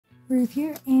Ruth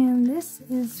here, and this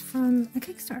is from a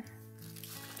Kickstarter.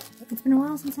 It's been a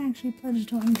while since I actually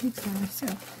pledged on Kickstarter, so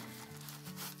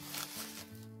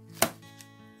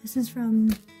this is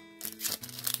from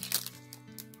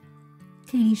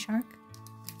katie.shark.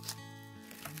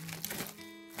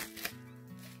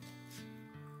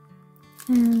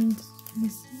 And I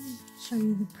guess I'll show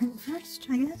you the print first,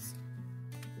 I guess.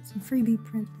 It's a freebie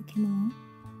print that came along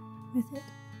with it.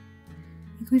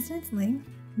 And coincidentally,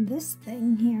 this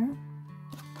thing here,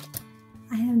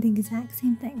 I have the exact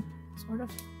same thing, sort of.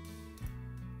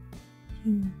 If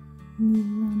you move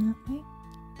around that way,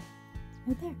 it's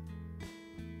right there.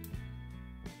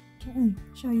 Can't really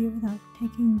show you without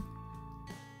taking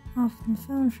off the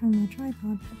phone from the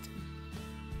tripod, but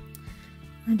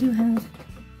I do have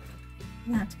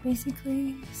that.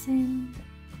 Basically the same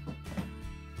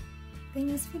thing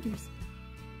as figures.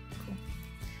 Cool.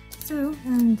 So,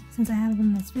 and since I have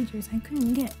them as figures, I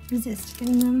couldn't resist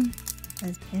getting them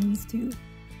as pins too.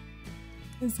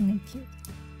 Isn't it cute?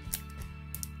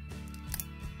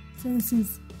 So this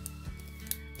is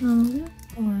Melb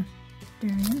or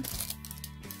Darian.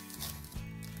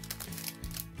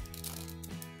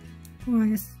 Or I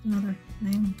guess another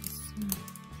name.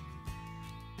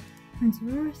 Prince of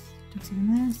Earth, Tuxedo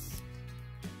Mask.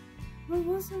 What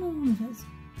was another one of his?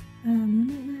 Moon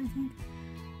I think.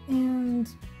 And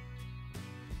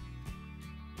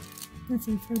let's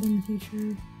see, further in the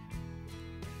future.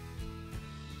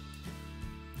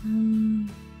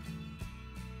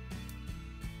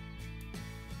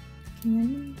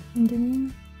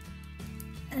 Kimono?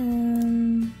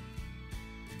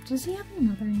 Does he have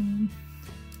another name?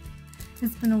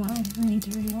 It's been a while. I need to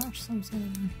rewatch, so I'm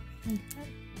sorry.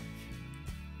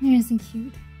 Here's a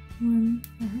cute one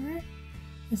for her.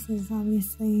 This is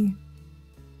obviously,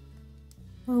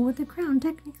 well, with the crown,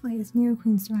 technically it's Nero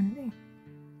Queen Serenity.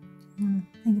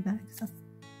 Think about it,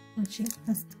 because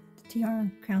that's the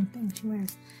tiara crown thing she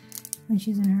wears when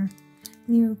she's in her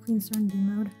Nero Queen Serenity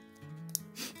mode.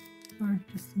 Or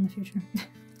just in the future.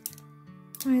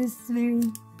 It's a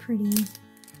very pretty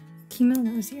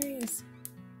Kimono series.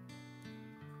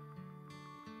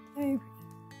 Very pretty.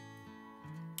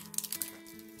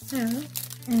 So,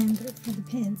 and for the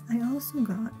pins, I also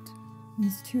got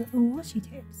these two Washi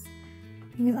tapes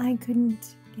because I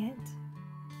couldn't get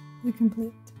the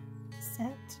complete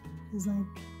set. Because,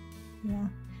 like, yeah,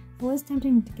 it was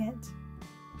tempting to get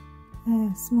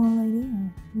a small lady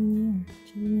or mini or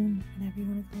junior, whatever you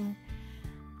want to call her.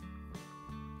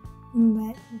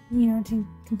 But, you know, to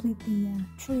complete the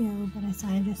trio, but I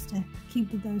decided just to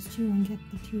keep with those two and get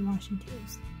the two Washi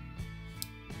tapes.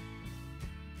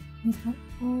 It's got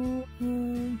all of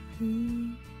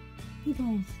the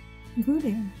peoples,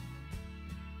 including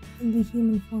the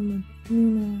human form of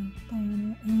Luna,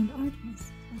 Diana, and Arteza.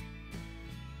 So,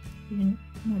 you didn't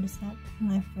notice that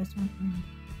when I first went around.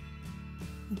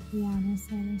 Like the outer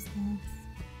Sailor's house,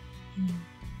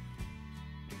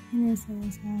 inner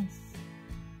Sailor's house,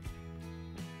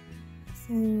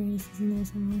 Sailor Race is in there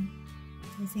somewhere.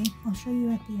 So see, I'll show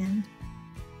you at the end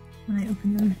when I open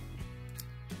them.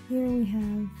 Here we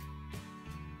have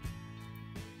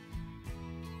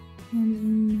one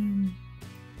in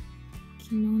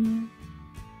Kimono,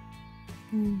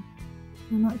 and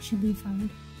well, not chibi-fied.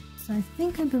 So I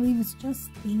believe it's just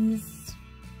these.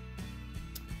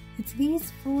 It's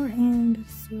these four and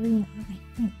Serena, I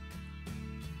think.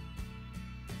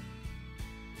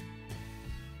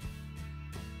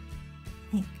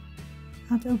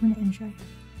 I'll have to open it and try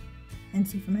and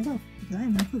see for myself because I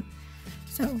have no clue.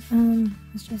 So,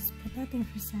 let's just put that there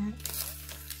for a sec.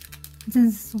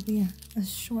 Since this will be a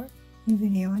short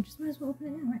video, I just might as well open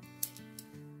it now, right?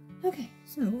 Okay,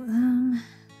 so,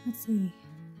 let's see.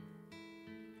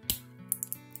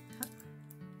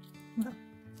 Well,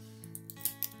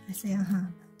 I say but I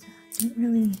didn't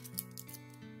really.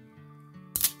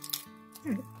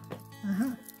 There we go.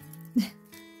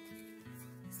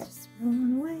 It's just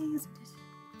rolling away, isn't it?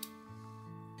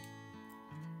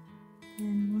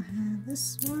 And we'll have this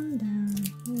one down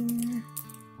here.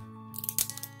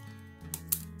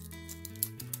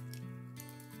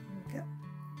 There we go.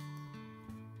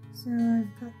 So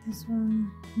I've got this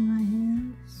one in my hand,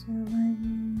 so I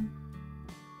will.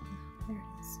 There it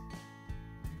is.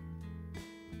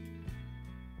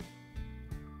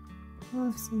 I'll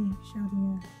obviously show the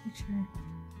picture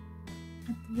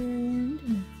at the very end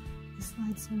with the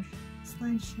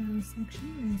slideshow section,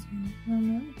 as you well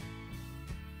know.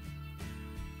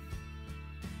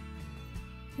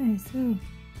 Okay, so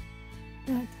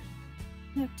got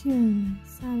Neptune,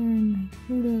 Saturn,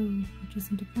 Pluto, which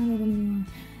isn't a planet anymore,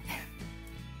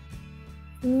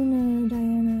 Luna,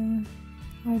 Diana,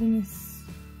 Artemis,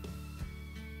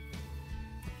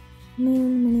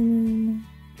 Moon, mini moon,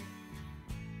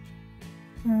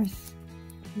 Earth,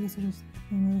 I guess I'll just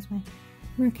name it this way,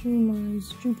 Mercury,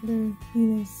 Mars, Jupiter,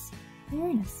 Venus, and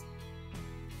Uranus.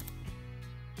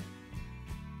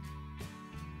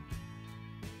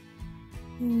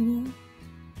 There we go.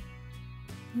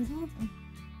 That's awesome.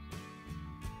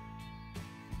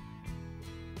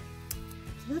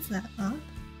 So that's that lot.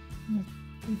 I'm going to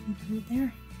briefly put it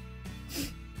there.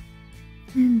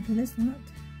 And for this lot,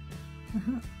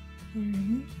 there it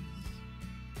is.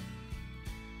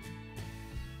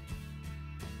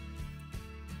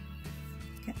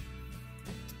 Okay.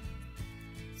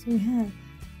 So we have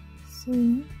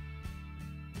Selena,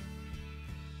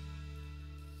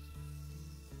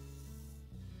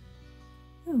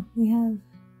 oh, we have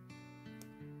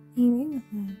Amy with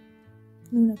a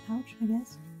Luna pouch, I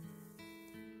guess.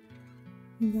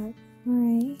 We've got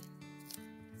Ray,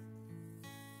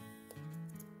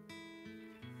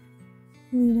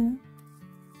 Lita,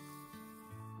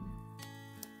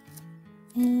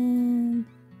 and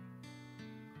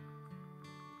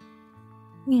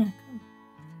Minako.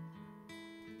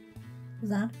 Was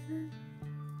that her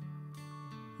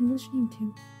English name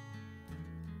too?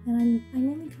 And I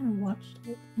mainly kind of watched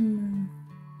it in,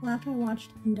 well, after I watched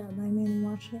it in dub, I mainly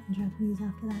watched it in Japanese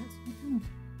after that, so I kind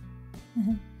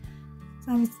of,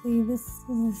 so obviously this is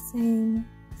the same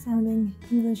sounding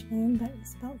English name, but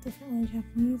it's spelled differently in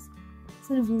Japanese.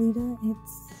 Instead of Lita,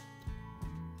 it's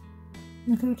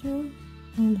Makoto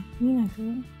and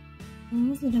Minako, or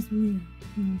mostly just Mina.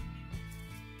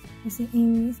 I see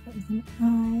Amy's, but with an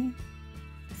I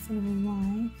instead of a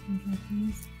Y in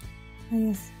Japanese. I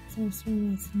guess so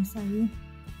starting with some Sayu.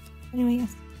 Anyway,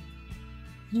 yes.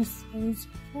 Just those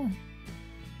 4.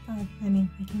 5. I mean,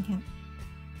 I can count.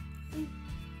 Okay.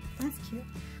 That's cute.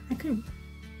 I couldn't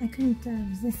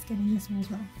resist getting this one as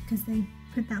well because they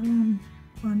put that one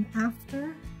on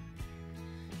after.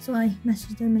 So I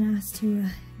messaged them and asked to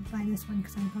buy this one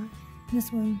because I got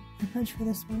this one. I pledged for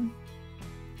this one.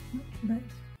 But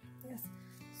yes.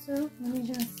 So let me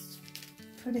just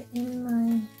put it in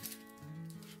my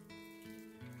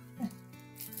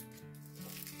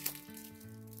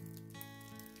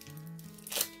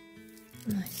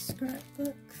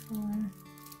scrapbook for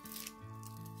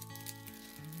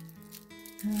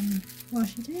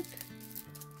washi tape.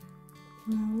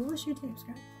 Washi tape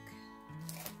scrapbook.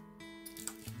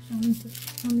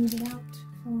 I'll need it out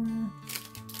for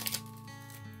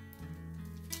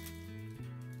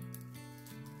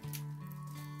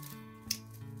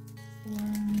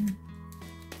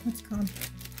what's it called?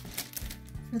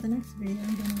 For the next video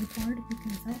I'm going to record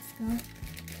because that's got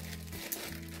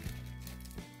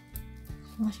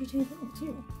washi tape in it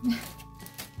too.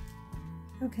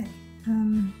 Okay,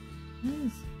 what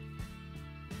is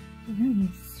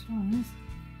random stars?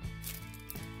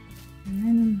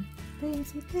 Random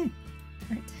things, okay.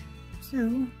 Right, so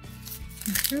I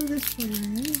throw this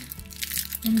away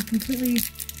and completely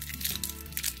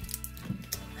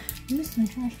miss my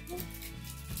trash can.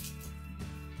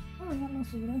 Oh, I got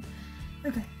most of it on.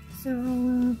 Okay, so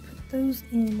I'll put those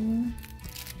in.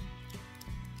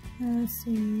 Let's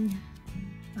see.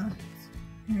 Oh, it's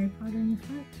Harry Potter in the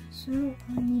front, so I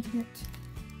need to get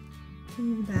to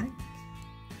the back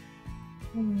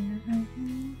where I have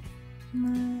my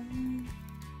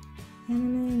anime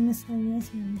and miscellaneous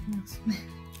and everything else.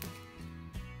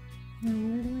 Now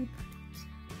where do I put it?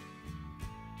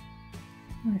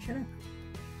 Where should I put it?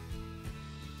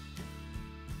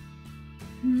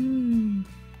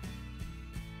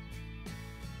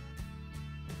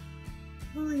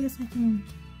 Well, I guess I can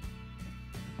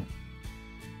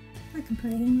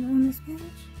put it in on this page.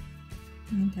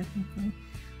 I mean, technically.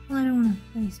 Well, I don't want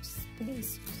to waste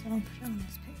space, so I'll put it on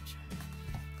this page.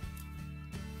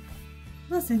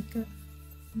 Plus,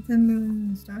 the moon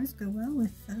and stars go well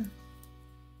with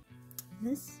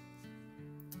this.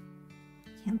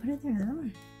 Can't put it there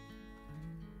though.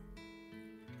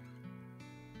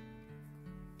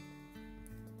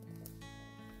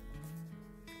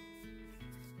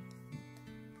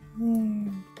 There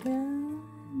we go.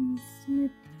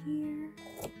 Snip here.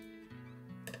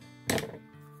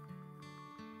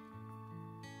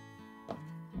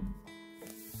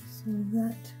 So we've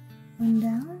got one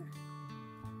down.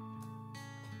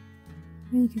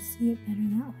 Maybe you can see it better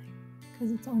that way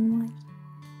because it's on white.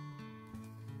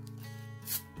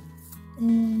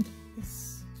 And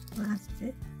this last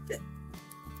bit.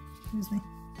 Excuse me.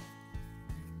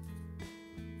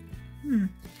 Can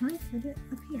I fit it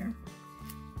up here?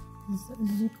 This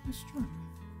is a cool straw.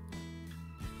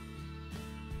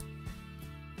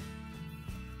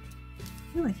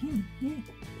 Oh, I can. Yay.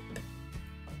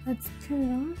 Let's cut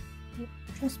it off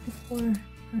just before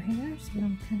her hair so we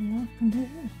don't cut it off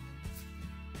completely.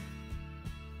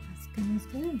 That's good, that's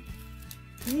good.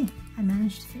 Okay, I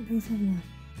managed to get both of them.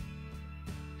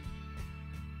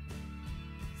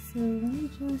 So let me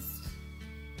just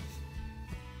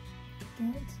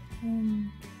get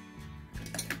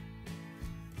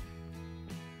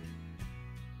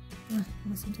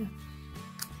listen to.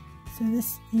 So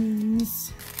this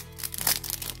is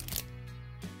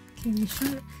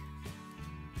katie.shark.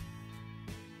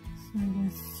 So I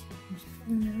guess just put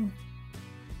in the middle.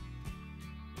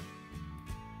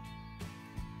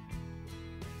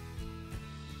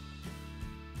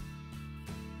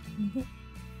 Okay.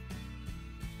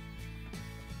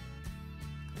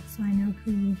 So I know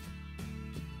who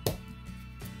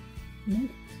made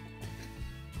it.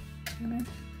 Okay.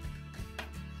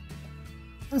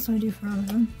 That's what I do for all of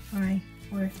them,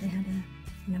 or if they had a,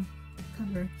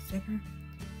 cover sticker.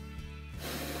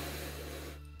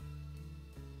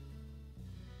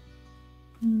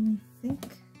 I think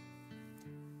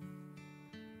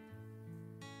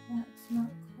that's not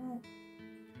quite.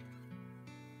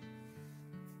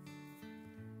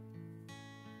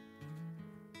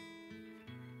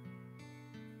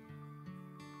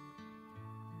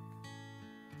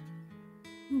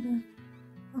 Okay.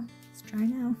 Oh, let's try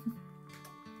now.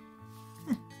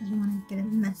 I don't want to get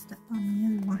it messed up on the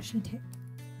other washi tape,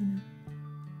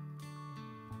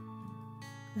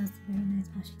 That's a very nice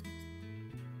washi tape.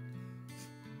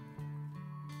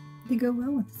 They go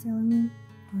well with the Sailor Moon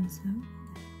on so.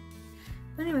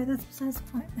 But anyway, that's besides the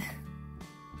point.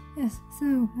 Yes,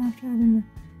 so after I've been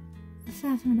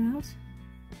faffing about,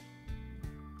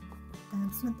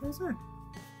 that's what those are.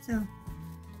 So,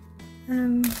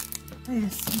 I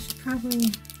guess I should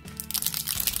probably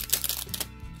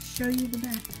show you the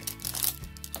back.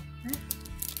 Right?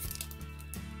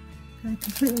 I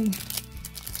completely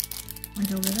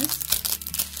went over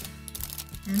this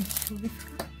and totally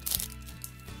forgot.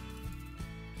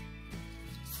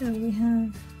 So we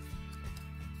have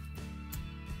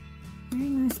very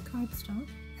nice cardstock.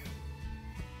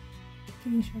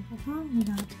 katie.shark.com. We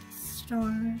got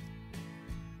star.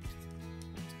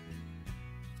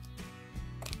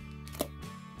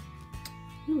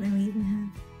 Ooh, and we even have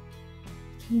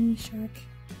Katie.shark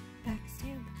back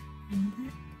stamp on the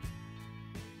back.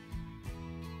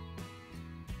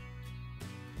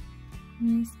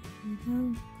 Nice. There we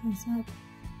go. Close up.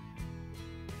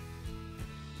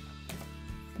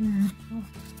 Oh,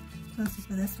 close up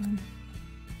for this one.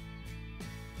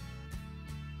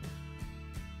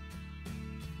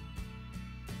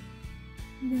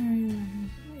 Very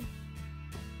lovely.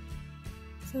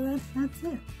 So that's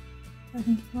it. So thank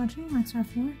you for watching. Like star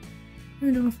 4.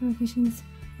 Notifications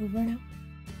over and out.